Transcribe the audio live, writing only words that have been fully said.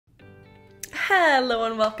Hello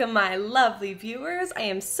and welcome, my lovely viewers. I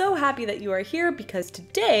am so happy that you are here because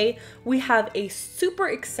today we have a super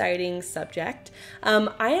exciting subject.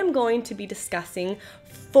 I am going to be discussing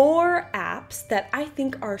 4 apps that I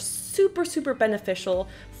think are super beneficial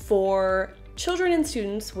for children and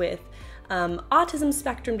students with autism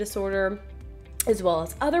spectrum disorder, as well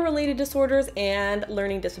as other related disorders and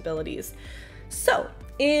learning disabilities. So,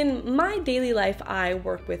 in my daily life, I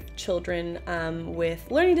work with children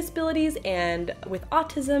with learning disabilities and with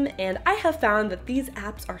autism, and I have found that these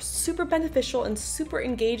apps are super beneficial and super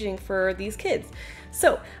engaging for these kids.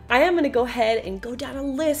 So I am going to go ahead and go down a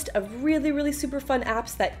list of really super fun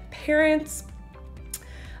apps that parents,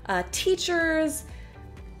 teachers,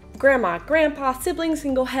 grandma, grandpa, siblings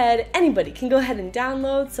can go ahead, anybody can go ahead and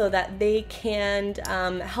download so that they can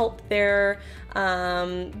help their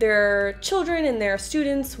children and their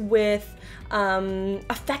students with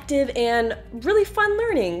effective and really fun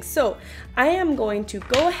learning. So I am going to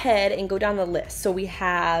go ahead and go down the list. So we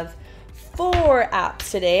have 4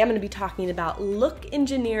 apps today. I'm going to be talking about Look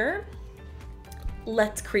Engineer,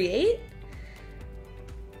 Let's Create,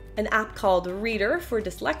 an app called Reader for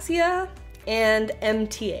Dyslexia, and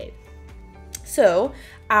MTA. So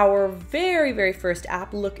our very first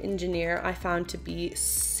app, Look Engineer, I found to be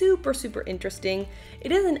super interesting.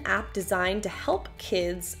 It is an app designed to help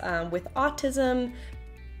kids with autism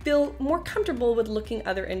feel more comfortable with looking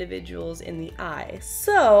other individuals in the eye.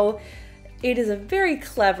 So it is a very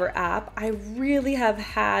clever app. I really have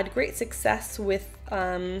had great success with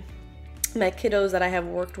my kiddos that I have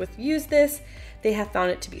worked with use this. They have found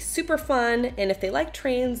it to be super fun, and if they like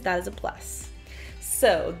trains, that is a plus.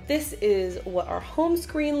 So this is what our home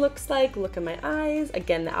screen looks like. Look at my eyes.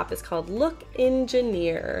 Again, the app is called Look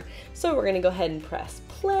Engineer. So we're gonna go ahead and press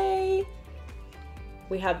play.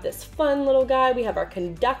 We have this fun little guy. We have our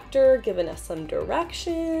conductor giving us some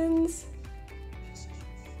directions.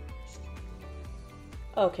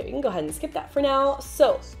 Okay, we can go ahead and skip that for now.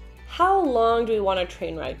 So how long do we want a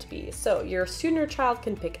train ride to be? So your student or child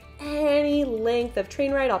can pick any length of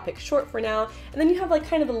train ride. I'll pick short for now. And then you have like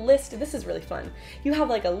kind of a list. This is really fun. You have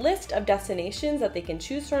like a list of destinations that they can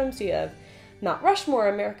choose from. So you have Mount Rushmore,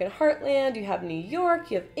 American Heartland, you have New York,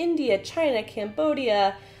 you have India, China,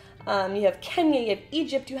 Cambodia, you have Kenya, you have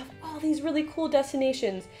Egypt, you have all these really cool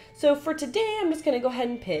destinations. So for today, I'm just gonna go ahead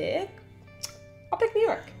and I'll pick New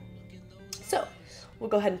York. So we'll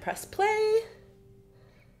go ahead and press play.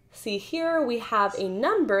 See here, we have a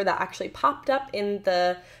number that actually popped up in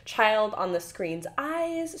the child on the screen's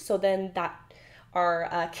eyes. So then that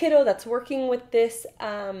our kiddo that's working with this,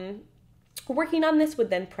 working on this would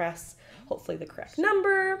then press hopefully the correct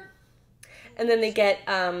number. And then they get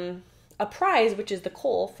a prize, which is the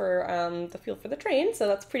coal for the fuel for the train. So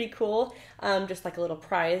that's pretty cool, just like a little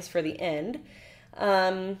prize for the end.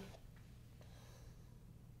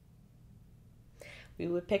 We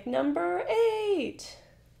would pick number 8.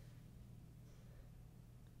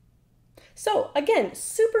 So again,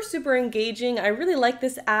 super engaging. I really like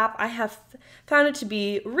this app. I have found it to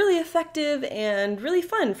be really effective and really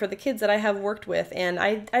fun for the kids that I have worked with. And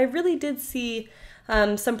I really did see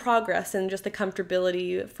some progress in just the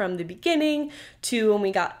comfortability from the beginning to when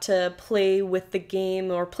we got to play with the game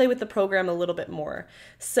or play with the program a little bit more.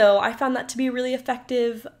 So I found that to be really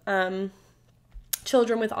effective.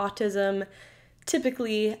 Children with autism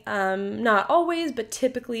typically, not always, but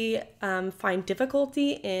typically find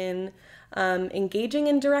difficulty in engaging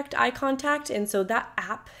in direct eye contact, and so that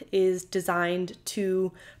app is designed to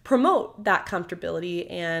promote that comfortability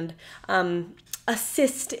and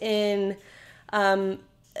assist in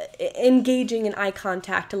engaging in eye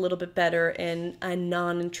contact a little bit better in a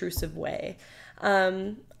non-intrusive way.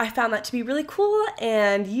 I found that to be really cool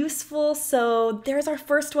and useful, so there's our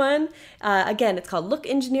first one. Again, it's called Look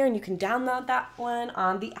Engineer, and you can download that one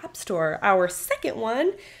on the App Store. Our second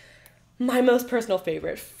one, my most personal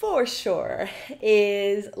favorite for sure,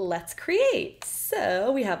 is Let's Create.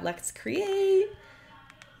 So we have Let's Create.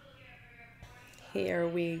 Here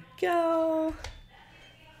we go.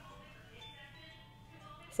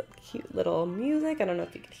 Some cute little music. I don't know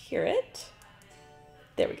if you can hear it.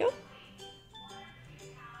 There we go.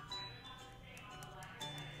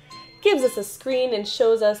 Gives us a screen and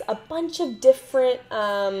shows us a bunch of different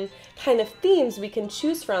kind of themes we can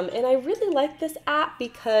choose from. And I really like this app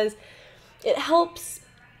because it helps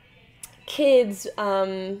kids,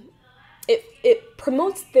 it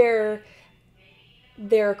promotes their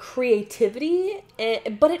creativity,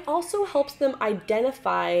 but it also helps them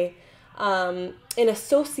identify and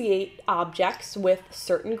associate objects with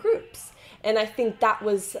certain groups. And I think that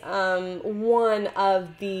was one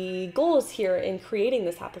of the goals here in creating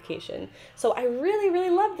this application. So I really, really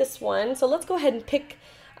love this one. So let's go ahead and pick.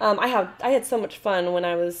 I had so much fun when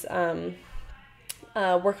I was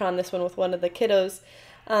working on this one with one of the kiddos.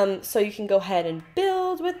 So you can go ahead and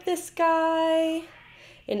build with this guy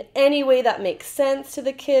in any way that makes sense to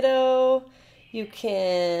the kiddo. You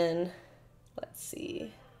can, let's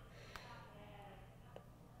see,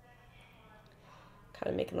 kind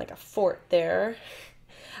of making like a fort there.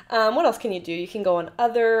 What else can you do? You can go on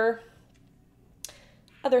other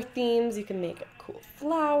themes. You can make a cool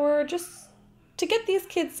flower, just to get these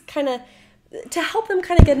kids to help them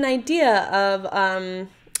kind of get an idea of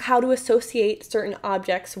how to associate certain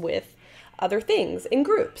objects with other things in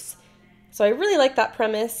groups. So I really like that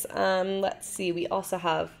premise. Let's see, we also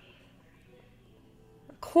have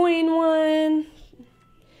a coin one.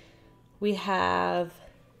 We have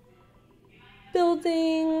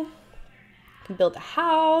building. You can build a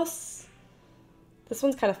house. This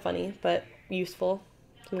one's kind of funny, but useful.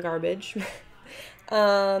 Some garbage.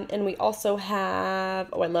 And we also have,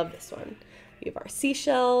 oh, I love this one. We have our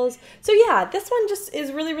seashells. So yeah, this one just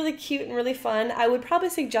is really, really cute and really fun. I would probably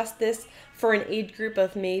suggest this for an age group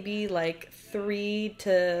of maybe like 3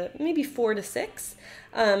 to maybe 4 to 6.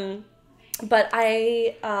 But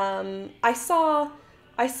I saw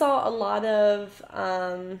a lot of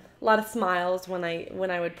smiles when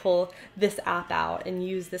I would pull this app out and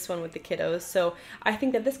use this one with the kiddos. So I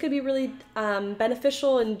think that this could be really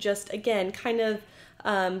beneficial and just, again, kind of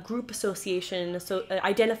group association, so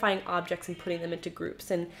identifying objects and putting them into groups,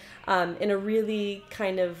 and in a really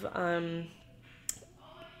kind of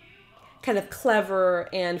clever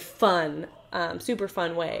and fun, super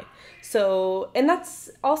fun way. So, and that's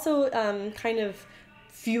also kind of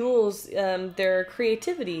fuels their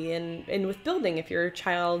creativity and with building. If your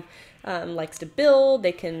child likes to build,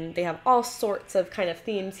 they have all sorts of kind of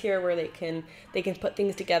themes here where they can put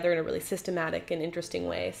things together in a really systematic and interesting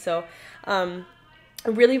way. So I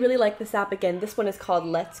really, really like this app. Again, this one is called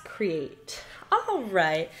Let's Create. All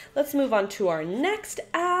right, let's move on to our next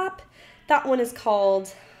app. That one is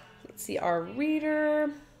called, let's see, our reader.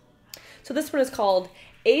 So this one is called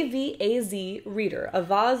AVAZ Reader,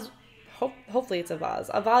 AVAZ. Hopefully it's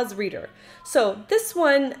AVAZ Reader. So this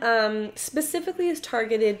one specifically is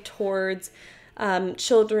targeted towards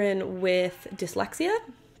children with dyslexia.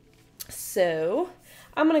 So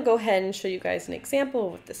I'm going to go ahead and show you guys an example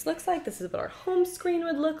of what this looks like. This is what our home screen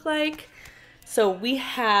would look like. So we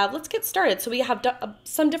have, let's get started. So we have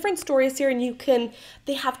some different stories here, and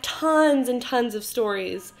they have tons and tons of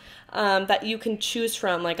stories that you can choose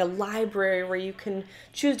from, like a library where you can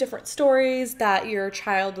choose different stories that your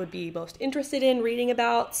child would be most interested in reading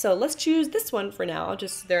about. So let's choose this one for now,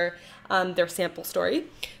 just their sample story.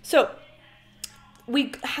 So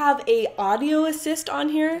we have a audio assist on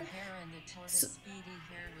here.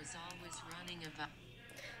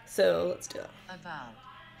 So let's do it.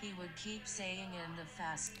 He would keep saying in the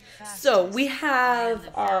fast. So we have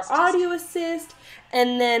our audio assist,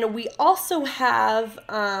 and then we also have,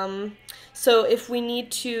 so if we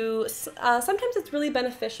need to, sometimes it's really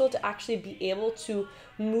beneficial to actually be able to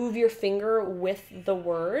move your finger with the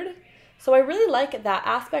word. So I really like that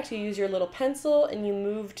aspect. You use your little pencil and you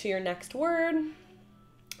move to your next word.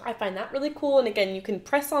 I find that really cool. And again, you can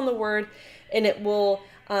press on the word and it will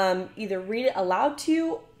either read it aloud to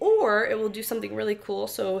you, or it will do something really cool.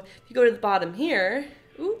 So if you go to the bottom here,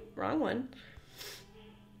 ooh, wrong one.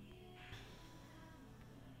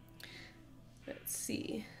 Let's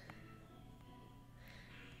see.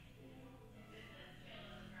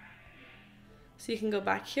 So you can go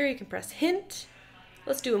back here, you can press hint.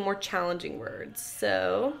 Let's do a more challenging word.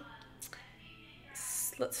 So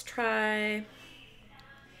let's try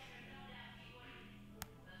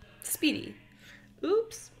speedy.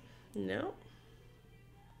 Oops, no.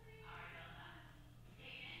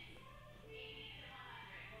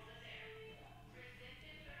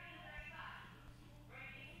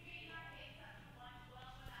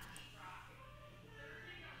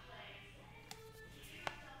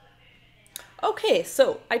 Okay,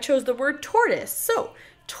 so I chose the word tortoise. So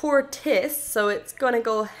tortoise, so it's going to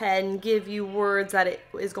go ahead and give you words that it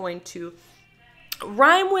is going to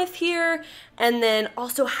rhyme with here, and then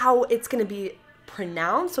also how it's going to be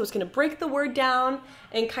pronounced. So it's going to break the word down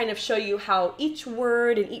and kind of show you how each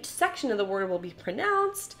word and each section of the word will be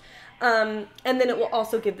pronounced. And then it will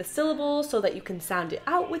also give the syllable so that you can sound it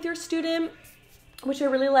out with your student, which I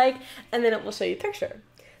really like. And then it will show you a picture.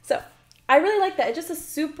 So I really like that. It's just a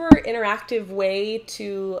super interactive way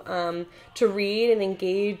to read and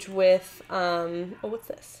engage with, oh, what's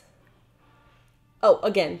this? oh,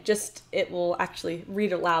 again, just it will actually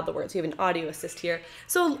read aloud the words. We have an audio assist here.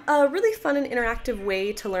 So a really fun and interactive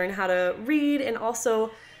way to learn how to read, and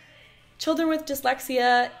also children with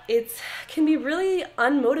dyslexia, it can be really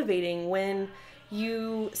unmotivating when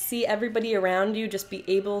you see everybody around you just be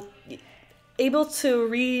able to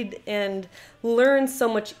read and learn so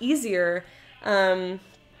much easier.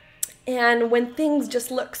 And when things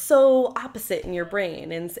just look so opposite in your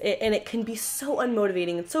brain, and it can be so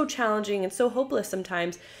unmotivating and so challenging and so hopeless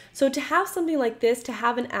sometimes. So to have something like this, to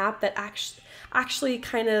have an app that actually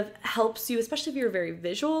kind of helps you, especially if you're a very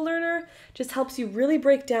visual learner, just helps you really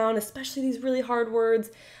break down, especially these really hard words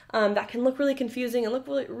that can look really confusing and look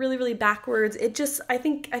really backwards. It just, I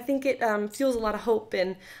think it fuels a lot of hope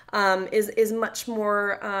and is much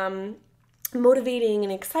more motivating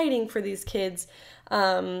and exciting for these kids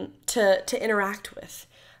to interact with.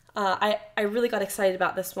 I really got excited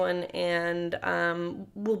about this one, and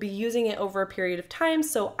we'll be using it over a period of time.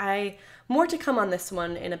 So more to come on this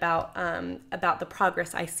one, and about the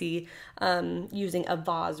progress I see using a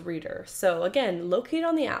AVAZ reader. So again, located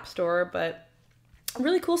on the App Store, but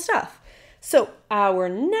really cool stuff. So our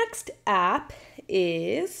next app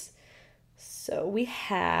is,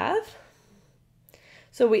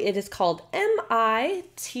 it is called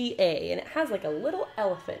MITA, and it has like a little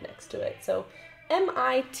elephant next to it. So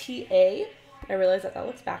MITA, I realize that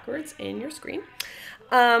looks backwards in your screen.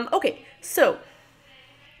 Okay, so,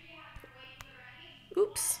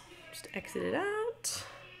 oops, just exit it out.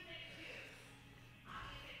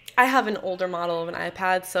 I have an older model of an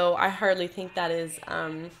iPad, so I hardly think that is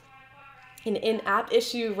an in-app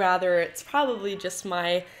issue. Rather, it's probably just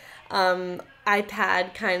my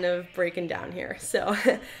iPad kind of breaking down here. So,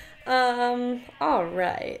 all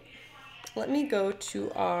right. Let me go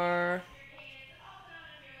to our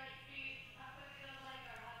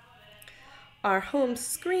home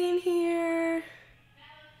screen here.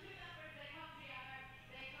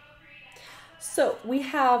 So we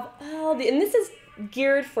have and this is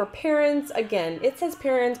geared for parents. Again, it says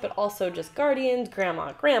parents, but also just guardians,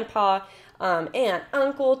 grandma, grandpa, aunt,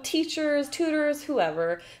 uncle, teachers, tutors,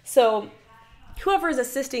 whoever. So whoever is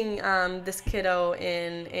assisting this kiddo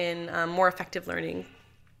in more effective learning.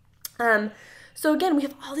 So again, we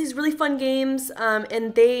have all these really fun games,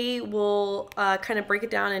 and they will kind of break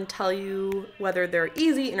it down and tell you whether they're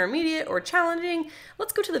easy, intermediate, or challenging.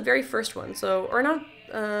 Let's go to the very first one.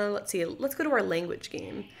 Let's see, let's go to our language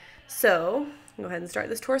game. So go ahead and start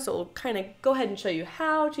this tour. So we'll kind of go ahead and show you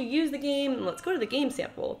how to use the game, and let's go to the game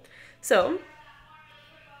sample. So,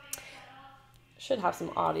 should have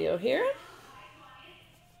some audio here.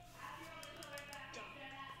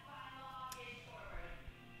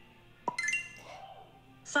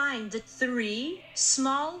 Find the 3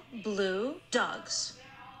 small blue dogs.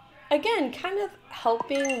 Again, kind of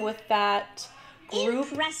helping with that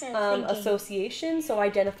group association. So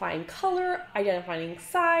identifying color, identifying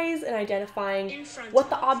size, and identifying what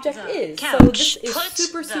the object is. So this is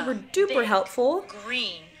super duper helpful.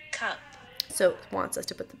 Green cup. So it wants us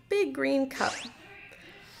to put the big green cup.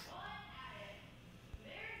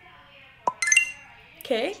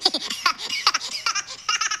 Okay.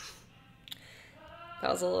 That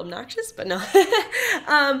was a little obnoxious, but no.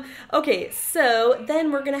 Okay, so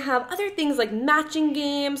then we're going to have other things like matching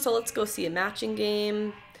games. So let's go see a matching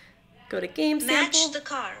game. Go to game sample. Match the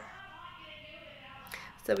car.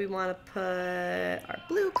 So we want to put our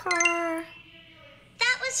blue car.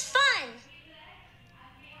 That was fun.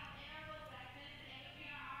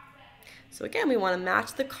 So again, we want to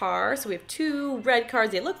match the car. So we have 2 red cars.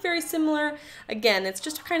 They look very similar. Again, it's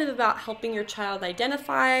just kind of about helping your child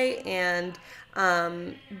identify and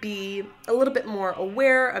be a little bit more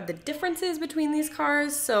aware of the differences between these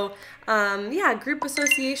cars. So yeah, group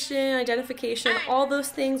association, identification, all those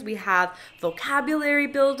things. We have vocabulary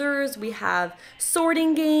builders. We have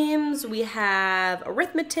sorting games. We have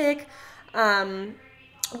arithmetic.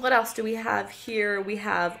 What else do we have here? We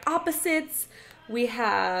have opposites. We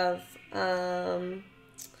have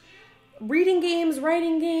reading games,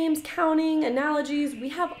 writing games, counting, analogies. We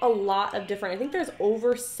have a lot of different, I think there's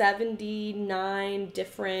over 79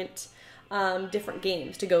 different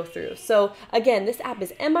games to go through. So again, this app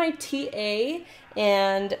is MITA,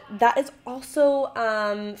 and that is also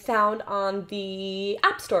found on the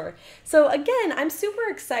App Store. So again, I'm super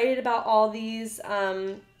excited about all these.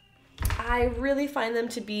 I really find them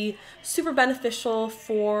to be super beneficial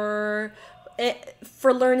for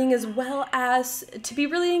learning, as well as to be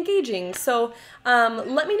really engaging. So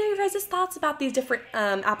let me know your guys' thoughts about these different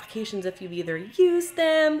applications, if you've either used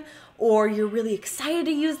them or you're really excited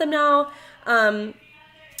to use them now.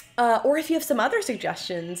 or if you have some other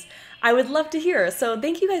suggestions, I would love to hear. So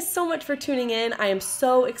thank you guys so much for tuning in. I am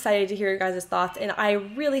so excited to hear your guys' thoughts, and I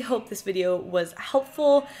really hope this video was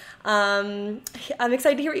helpful. I'm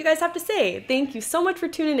excited to hear what you guys have to say. Thank you so much for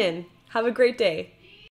tuning in. Have a great day.